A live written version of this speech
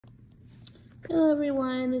Hello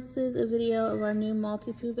everyone, this is a video of our new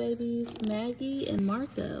Maltipoo babies, Maggie and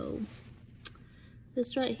Marco.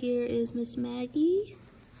 This right here is Miss Maggie.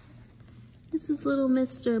 This is little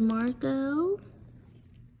Mr. Marco.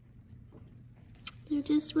 They're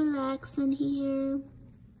just relaxing here.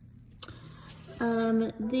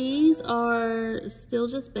 These are still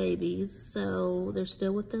just babies, so they're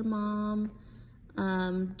still with their mom,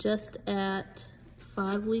 just at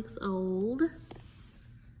 5 weeks old.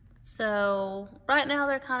 So right now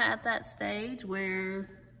they're kind of at that stage where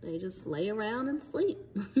they just lay around and sleep.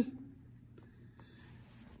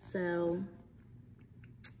 So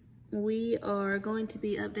we are going to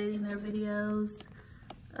be updating their videos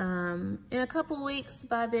in a couple of weeks.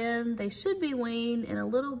 By then they should be weaned and a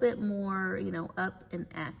little bit more, up and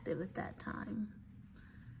active at that time.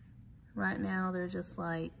 Right now they're just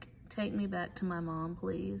like, take me back to my mom,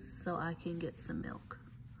 please, so I can get some milk.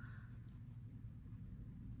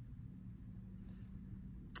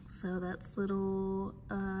 So that's little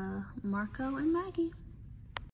Marco and Maggie.